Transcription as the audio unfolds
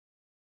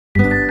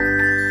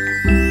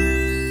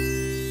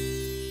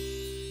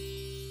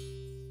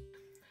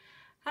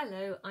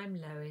Hello,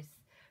 I'm Lois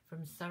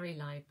from Surrey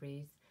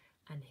Libraries,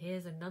 and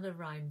here's another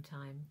rhyme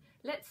time.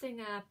 Let's sing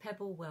our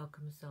Pebble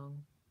welcome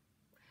song.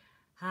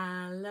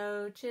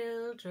 Hello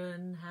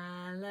children,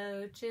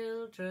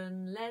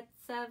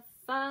 let's have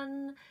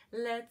fun,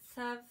 let's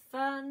have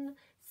fun.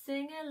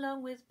 Sing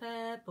along with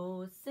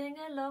Pebble, sing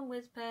along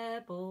with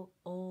Pebble,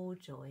 all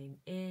join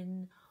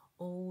in,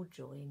 all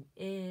join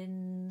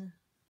in.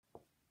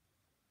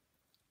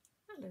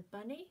 Hello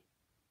Bunny.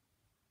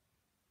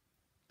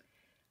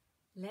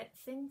 Let's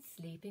sing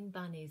Sleeping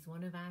Bunny's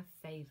one of our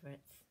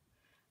favourites.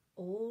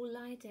 All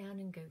lie down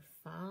and go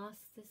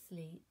fast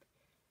asleep.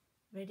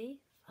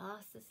 Ready?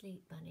 Fast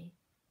asleep, Bunny.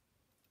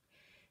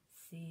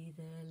 See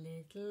the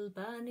little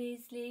bunny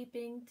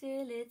sleeping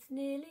till it's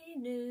nearly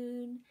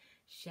noon.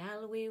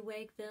 Shall we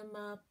wake them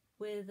up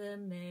with a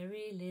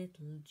merry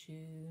little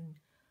tune?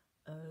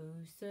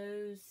 Oh,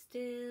 so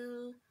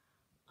still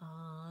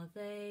are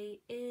they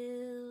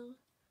ill.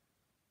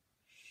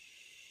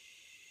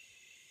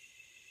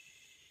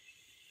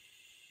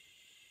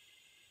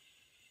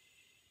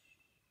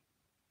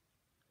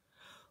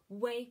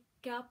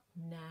 Wake up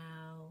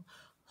now,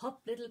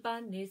 hop little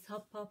bunnies,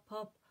 hop hop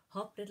hop,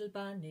 hop little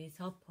bunnies,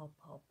 hop hop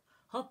hop,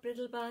 hop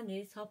little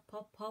bunnies, hop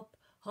hop hop,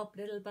 hop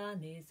little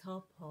bunnies,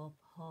 hop hop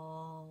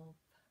hop.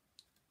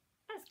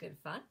 That's good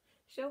fun.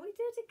 Shall we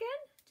do it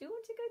again? Do you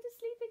want to go to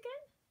sleep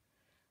again?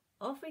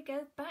 Off we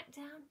go, back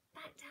down,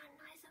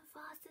 nice and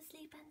fast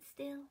asleep and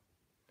still.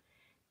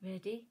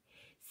 Ready?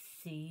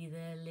 See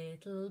the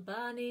little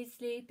bunnies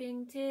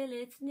sleeping till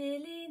it's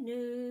nearly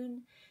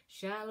noon.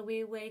 Shall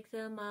we wake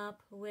them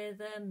up with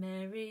a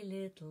merry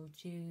little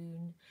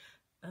tune?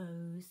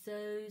 Oh,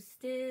 so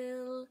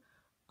still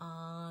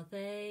are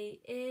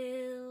they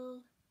ill.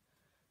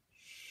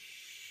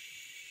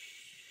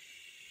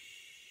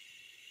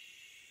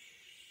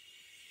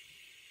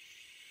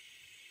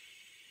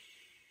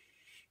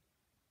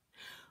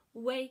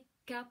 Wake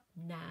up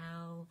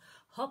now,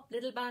 hop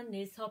little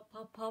bunnies, hop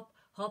hop hop,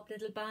 hop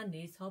little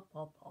bunnies, hop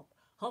hop hop,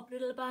 hop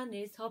little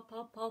bunnies, hop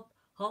hop hop,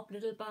 hop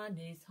little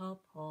bunnies,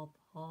 hop hop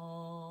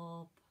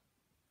hop.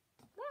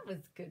 That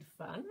was good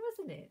fun,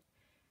 wasn't it?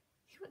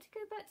 You want to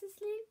go back to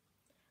sleep?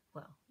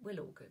 Well, we'll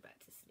all go back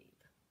to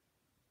sleep.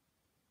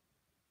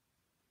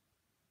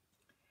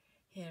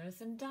 Here are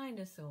some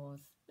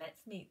dinosaurs.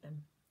 Let's meet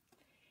them.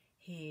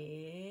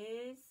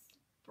 Here's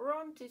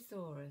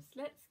Brontosaurus.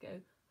 Let's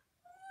go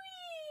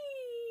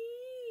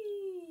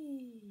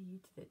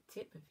whee to the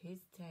tip of his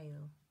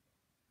tail.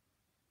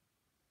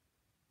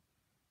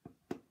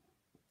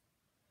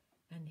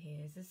 And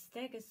here's a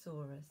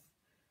Stegosaurus.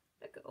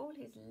 Look at all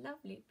his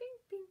lovely bing,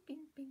 bing,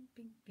 bing, bing,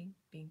 bing, bing,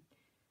 bing.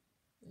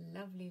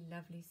 Lovely,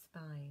 lovely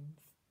spines.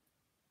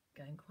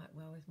 Going quite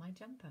well with my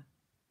jumper.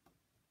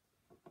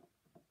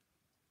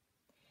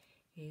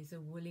 Here's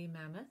a woolly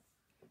mammoth.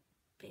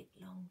 Big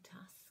long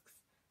tusks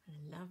and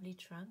a lovely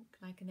trunk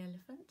like an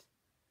elephant.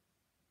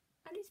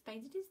 And he's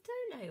painted his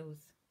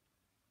toenails.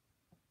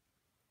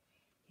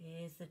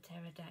 Here's the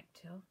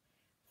pterodactyl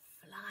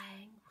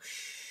flying.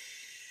 Whoosh.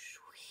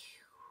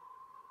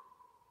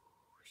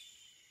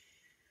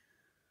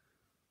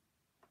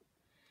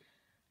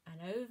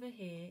 And over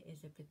here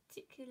is a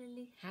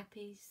particularly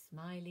happy,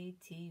 smiley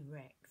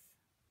T-Rex.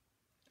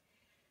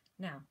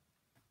 Now,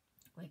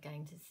 we're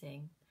going to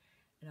sing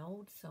an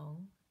old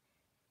song.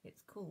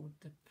 It's called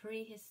The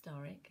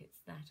Prehistoric,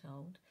 it's that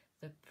old,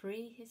 The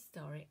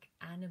Prehistoric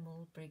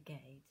Animal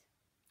Brigade.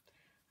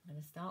 I'm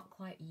going to start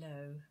quite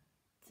low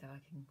so I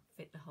can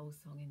fit the whole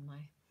song in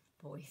my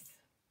voice.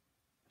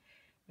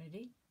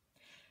 Ready?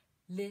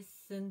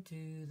 Listen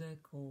to the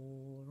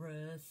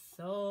chorus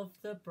of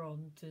the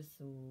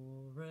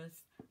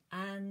Brontosaurus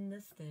and the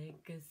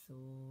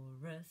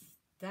Stegosaurus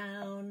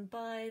down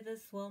by the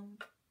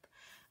swamp.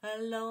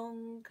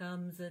 Along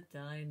comes a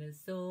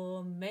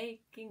dinosaur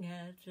making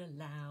out a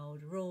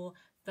loud roar,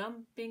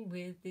 thumping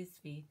with his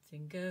feet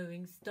and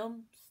going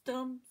stomp,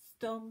 stomp,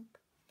 stomp.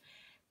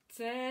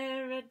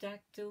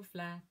 Pterodactyl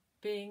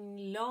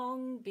flapping,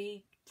 long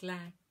beak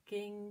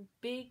clacking,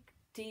 big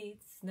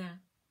teeth snapping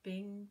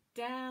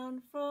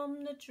down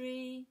from the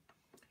tree.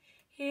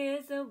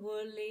 Here's a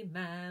woolly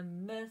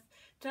mammoth,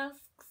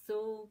 tusks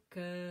all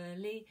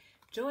curly,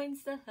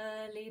 joins the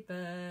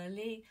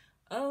hurly-burly.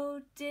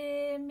 Oh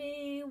dear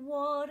me,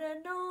 what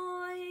a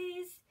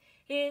noise!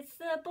 It's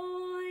the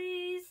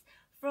boys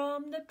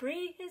from the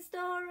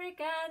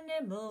Prehistoric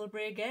Animal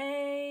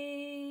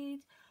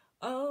Brigade.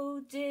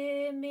 Oh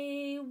dear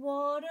me,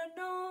 what a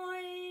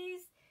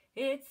noise!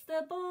 It's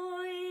the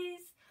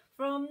boys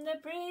from the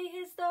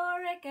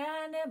Prehistoric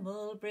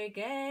Animal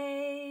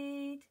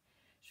Brigade.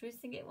 Shall we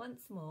sing it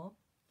once more?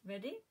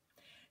 Ready?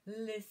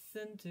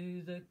 Listen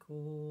to the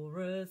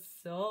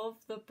chorus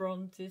of the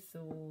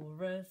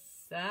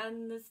Brontosaurus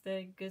and the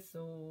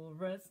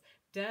Stegosaurus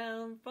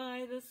down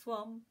by the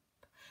swamp.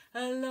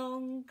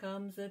 Along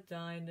comes a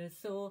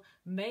dinosaur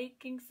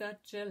making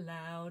such a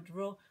loud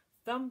roar,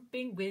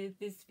 thumping with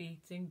his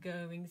feet and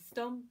going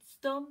stomp,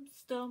 stomp,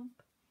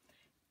 stomp.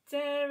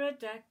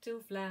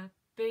 Pterodactyl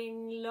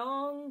flapping,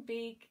 long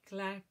beak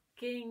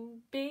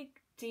clacking,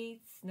 big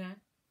teeth snapping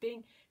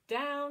dropping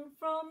down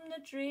from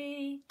the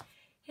tree.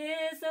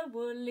 Here's a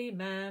woolly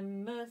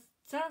mammoth,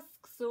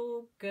 tusks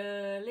all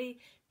curly,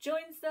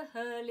 joins the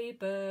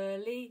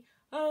hurly-burly.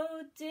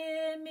 Oh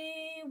dear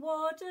me,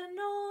 what a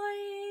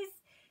noise!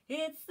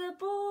 It's the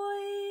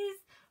boys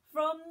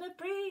from the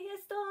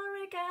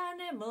Prehistoric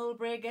Animal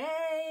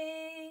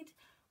Brigade.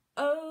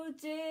 Oh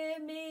dear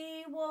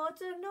me,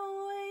 what a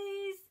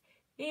noise!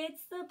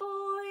 It's the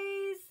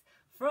boys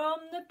from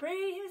the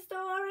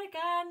Prehistoric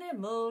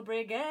Animal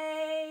Brigade.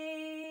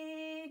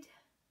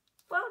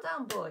 Well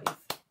done, boys.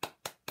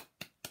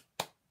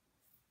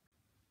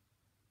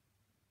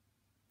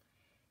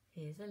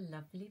 Here's a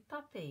lovely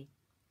puppy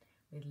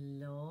with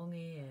long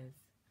ears.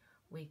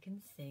 We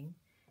can sing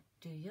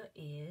Do Your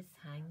Ears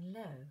Hang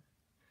Low.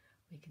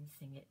 We can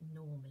sing it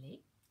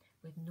normally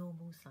with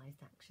normal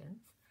sized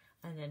actions,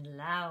 and then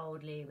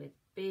loudly with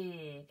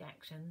big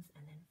actions,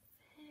 and then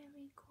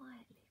very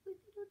quietly with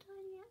little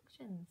tiny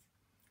actions.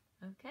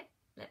 Okay,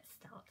 let's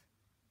start.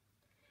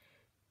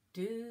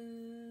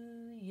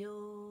 Do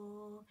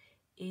your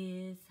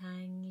ears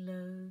hang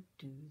low?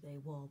 Do they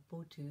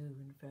wobble to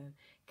and fro?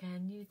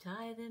 Can you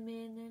tie them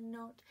in a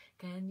knot?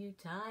 Can you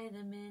tie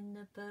them in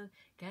a bow?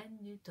 Can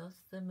you toss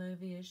them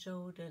over your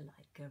shoulder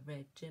like a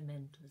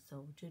regimental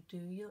soldier? Do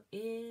your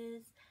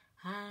ears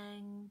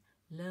hang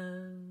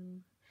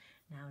low?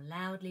 Now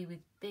loudly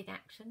with big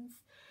actions.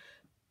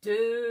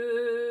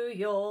 Do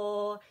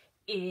your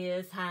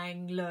ears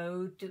hang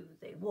low? Do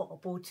they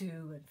wobble to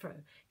and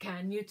fro?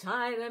 Can you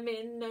tie them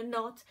in a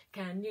knot?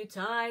 Can you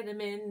tie them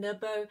in a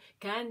bow?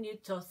 Can you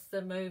toss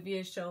them over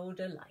your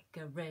shoulder like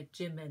a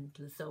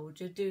regimental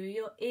soldier? Do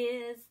your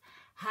ears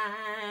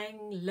hang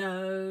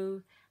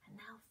low? And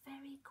now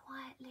very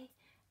quietly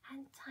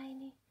and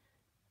tiny.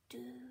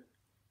 Do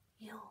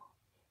your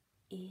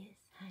ears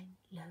hang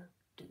low?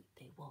 Do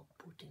they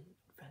wobble to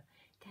and fro?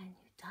 Can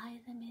you tie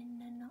them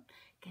in a knot?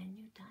 Can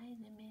you tie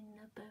them in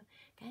a bow?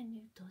 Can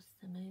you toss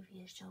them over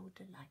your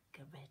shoulder like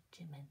a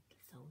regimental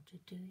soldier?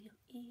 Do your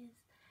ears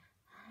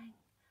hang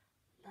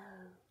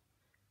low?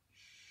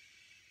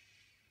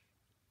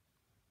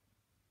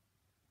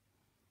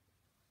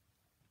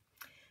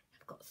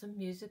 I've got some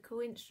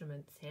musical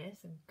instruments here,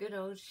 some good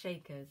old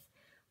shakers.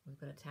 We've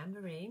got a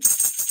tambourine,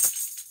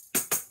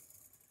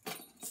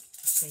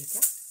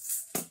 shaker,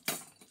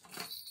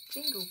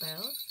 jingle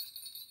bells,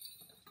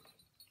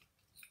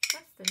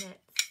 castanets,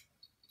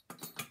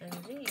 and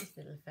these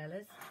little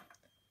fellas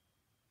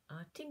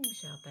are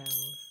tingsha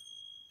bells.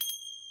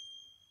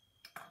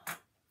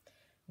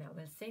 Now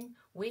we'll sing.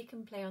 We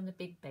can play on the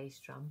big bass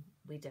drum.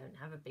 We don't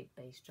have a big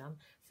bass drum,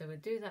 so we'll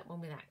do that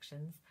one with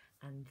actions,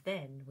 and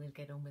then we'll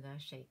get on with our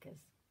shakers.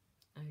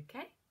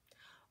 Okay?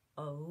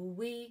 Oh,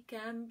 we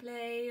can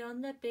play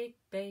on the big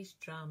bass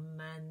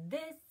drum, and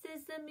this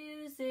is the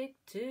music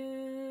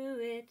to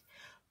it.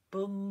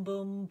 Boom,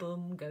 boom,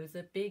 boom goes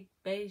a big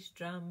bass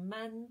drum,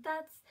 and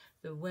that's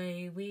the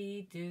way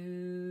we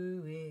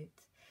do it.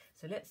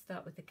 So let's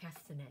start with the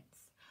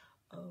castanets.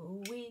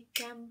 Oh, we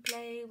can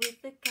play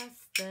with the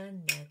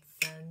castanets,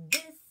 and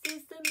this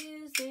is the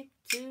music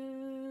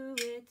to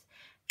it.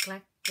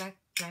 Clack, clack,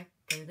 clack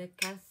go the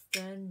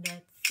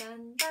castanets,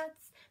 and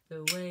that's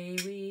the way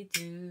we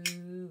do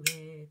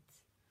it.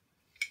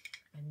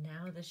 And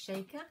now the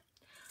shaker.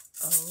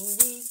 Oh,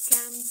 we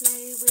can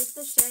play with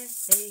the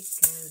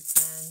shakers,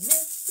 and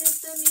this is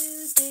the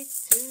music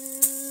to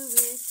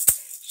it.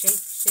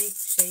 Shake, shake,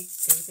 shake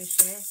go the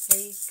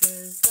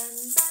shakers, and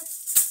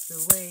that's the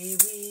way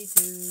we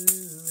do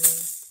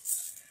it.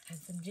 And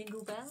some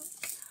jingle bells.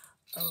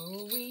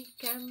 Oh, we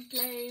can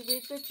play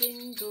with the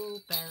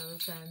jingle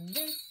bells, and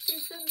this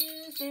is the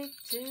music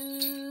to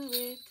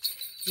it.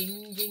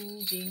 Jing,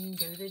 jing, jing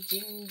go the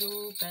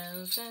jingle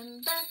bells,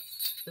 and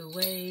that's the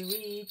way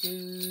we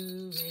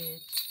do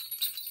it.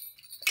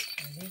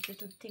 And these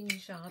little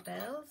tingsha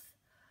bells.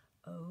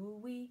 Oh,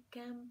 we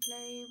can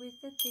play with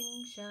the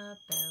tingsha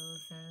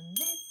bells, and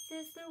this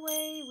is the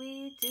way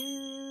we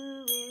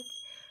do it.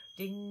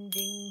 Ding,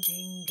 ding,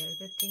 ding go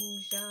the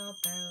tingsha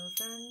bells,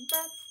 and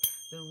that's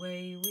the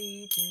way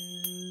we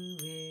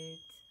do it.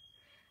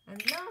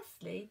 And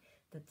lastly,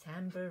 the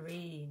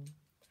tambourine.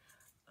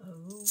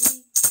 Oh,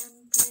 we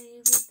can play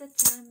with the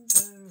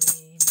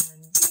tambourine,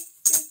 and this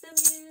is the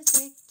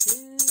music to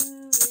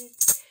it.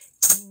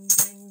 Ding,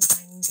 bang,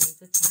 bang goes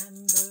the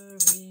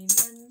tambourine,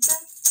 and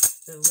that's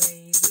the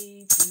way we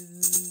do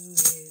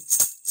it.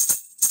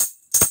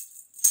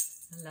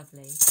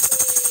 Lovely.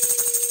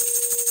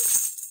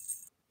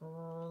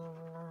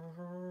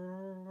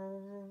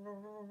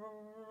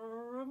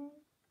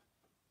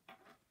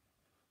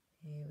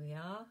 Here we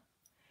are.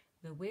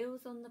 The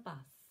wheels on the bus.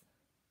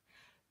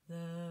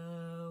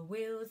 The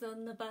wheels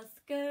on the bus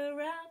go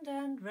round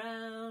and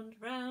round,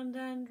 round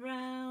and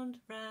round,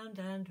 round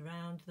and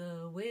round.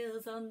 The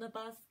wheels on the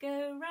bus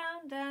go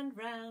round and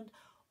round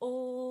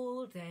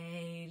all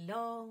day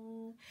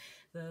long.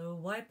 The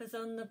wipers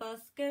on the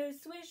bus go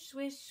swish,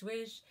 swish,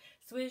 swish,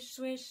 swish,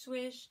 swish,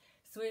 swish,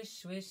 swish,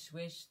 swish,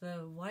 swish.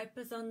 The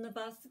wipers on the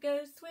bus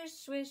go swish,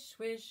 swish,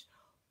 swish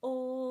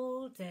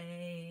all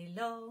day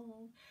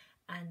long.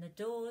 And the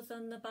doors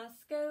on the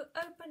bus go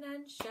open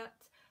and shut,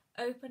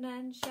 open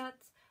and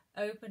shut,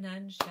 open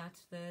and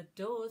shut. The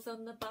doors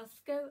on the bus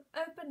go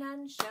open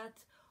and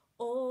shut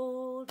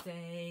all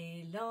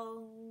day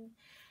long.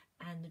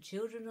 And the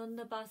children on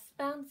the bus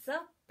bounce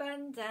up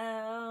and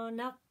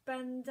down, up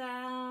and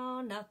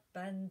down, up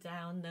and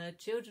down. The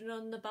children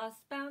on the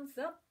bus bounce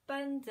up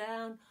and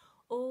down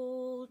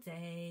all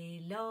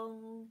day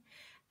long.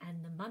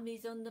 And the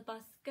mummies on the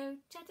bus go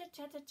chatter,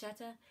 chatter,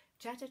 chatter,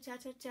 chatter,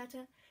 chatter,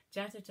 chatter,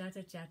 chatter,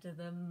 chatter, chatter.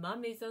 The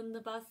mummies on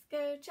the bus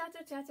go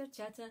chatter, chatter,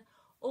 chatter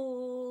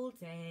all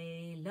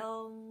day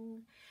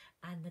long.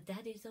 And the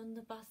daddies on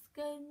the bus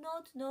go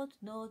nod, nod,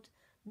 nod,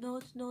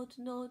 nod, nod,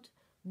 nod,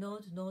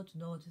 nod, nod,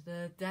 nod.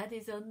 The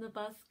daddies on the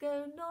bus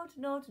go nod,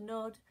 nod,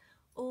 nod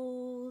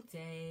all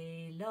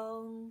day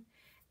long.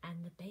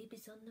 And the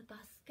babies on the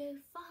bus go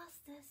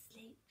fast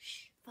asleep,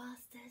 shh,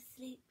 fast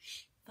asleep,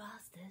 shh,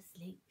 fast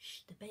asleep,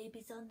 shh. The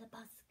babies on the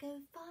bus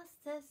go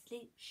fast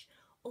asleep, shh,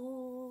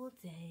 all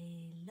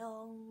day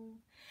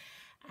long.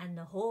 And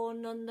the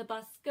horn on the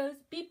bus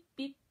goes beep,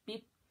 beep,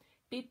 beep,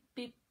 beep,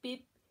 beep,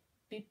 beep,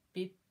 beep,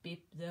 beep,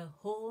 beep. The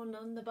horn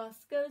on the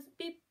bus goes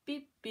beep,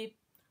 beep, beep,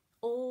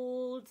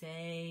 all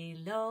day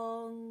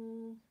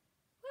long.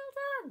 Well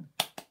done.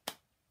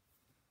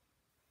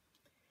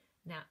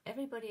 Now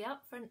everybody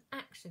up for an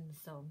action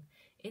song.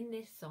 In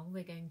this song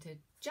we're going to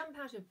jump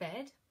out of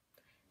bed,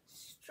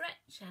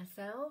 stretch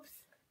ourselves,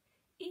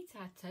 eat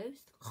our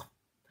toast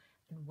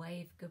and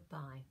wave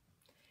goodbye.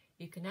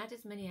 You can add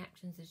as many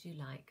actions as you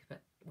like,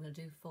 but we'll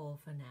do 4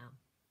 for now.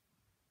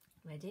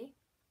 Ready?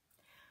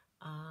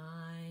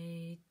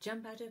 I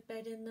jump out of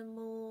bed in the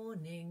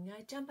morning,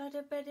 I jump out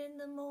of bed in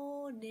the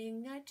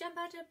morning, I jump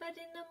out of bed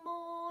in the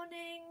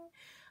morning.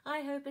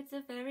 I hope it's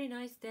a very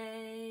nice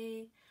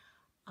day.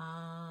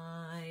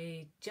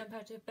 I jump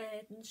out of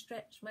bed and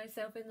stretch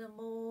myself in the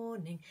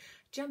morning.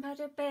 Jump out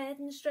of bed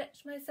and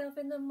stretch myself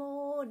in the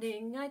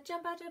morning. I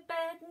jump out of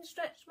bed and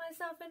stretch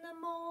myself in the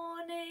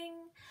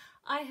morning.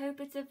 I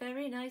hope it's a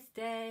very nice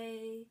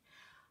day.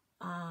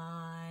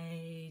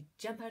 I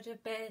jump out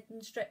of bed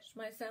and stretch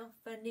myself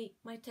and eat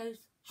my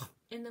toast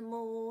in the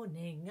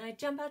morning. I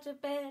jump out of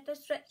bed, I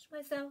stretch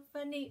myself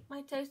and eat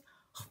my toast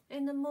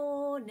in the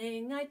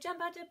morning. I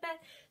jump out of bed,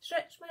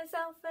 stretch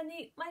myself and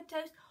eat my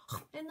toast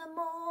in the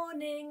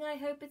morning. I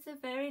hope it's a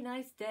very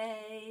nice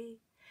day.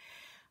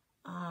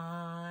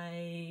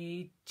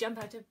 I jump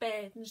out of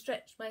bed and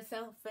stretch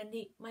myself and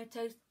eat my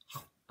toast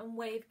and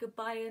wave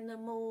goodbye in the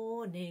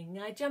morning.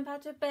 I jump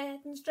out of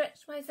bed and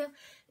stretch myself,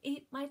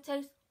 eat my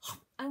toast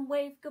and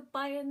wave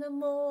goodbye in the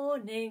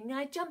morning.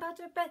 I jump out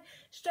of bed,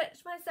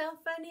 stretch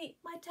myself and eat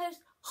my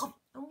toast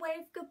and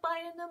wave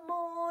goodbye in the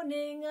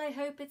morning. I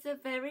hope it's a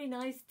very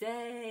nice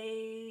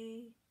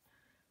day.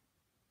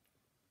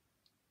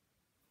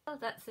 Well,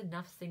 that's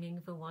enough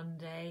singing for one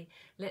day.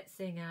 Let's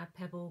sing our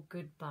Pebble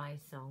goodbye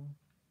song.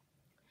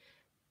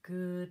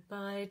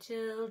 Goodbye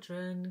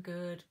children,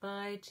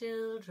 time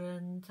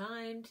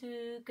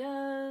to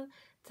go,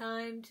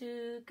 time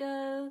to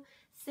go.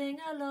 Sing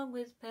along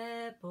with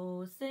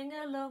Pebble, sing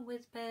along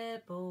with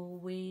Pebble.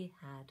 We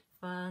had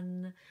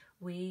fun,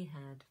 we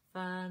had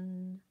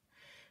fun.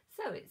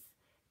 So it's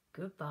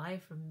goodbye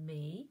from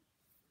me,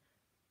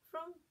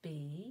 from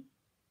Bee,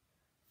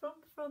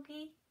 from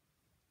Froggy,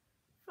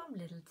 from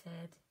Little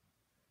Ted,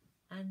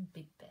 and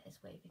Big Bear's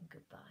waving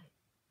goodbye.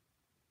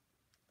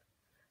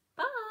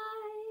 Bye!